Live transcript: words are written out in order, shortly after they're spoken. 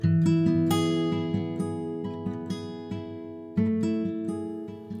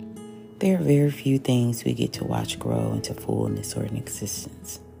There are very few things we get to watch grow into fullness or in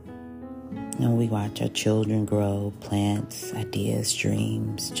existence. We watch our children grow, plants, ideas,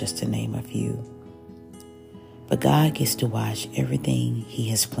 dreams, just to name a few. But God gets to watch everything He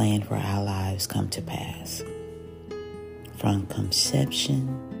has planned for our lives come to pass. From conception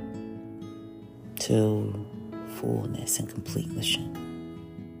to fullness and completion.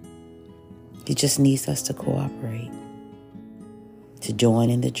 He just needs us to cooperate, to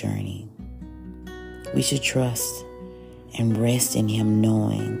join in the journey. We should trust and rest in Him,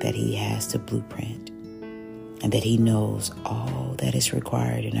 knowing that He has the blueprint and that He knows all that is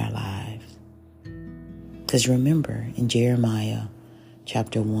required in our lives. Because remember, in Jeremiah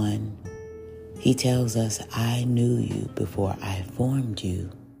chapter 1, He tells us, I knew you before I formed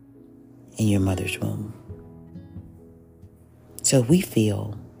you in your mother's womb. So if we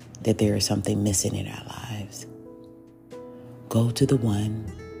feel that there is something missing in our lives, go to the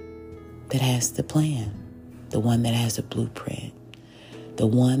one that has the plan, the one that has the blueprint, the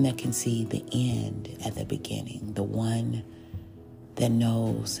one that can see the end at the beginning, the one that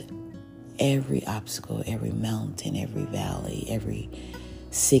knows every obstacle, every mountain, every valley, every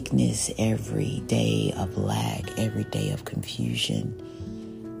sickness, every day of lack, every day of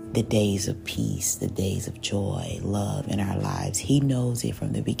confusion, the days of peace, the days of joy, love in our lives. He knows it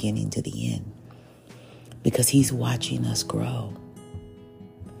from the beginning to the end because He's watching us grow.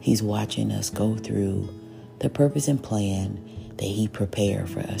 He's watching us go through the purpose and plan that He prepared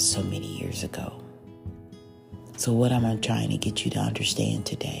for us so many years ago. So what am I trying to get you to understand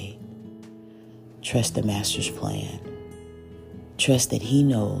today? Trust the Master's plan. Trust that He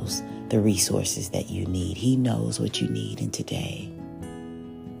knows the resources that you need. He knows what you need in today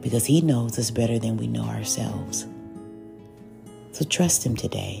because He knows us better than we know ourselves. So trust Him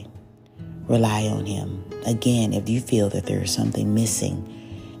today. Rely on Him. Again, if you feel that there is something missing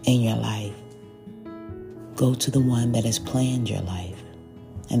in your life, go to the one that has planned your life,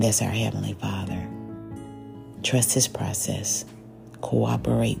 and that's our Heavenly Father. Trust His process.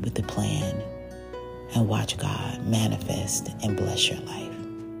 Cooperate with the plan and watch God manifest and bless your life.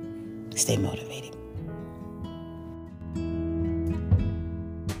 Stay motivated.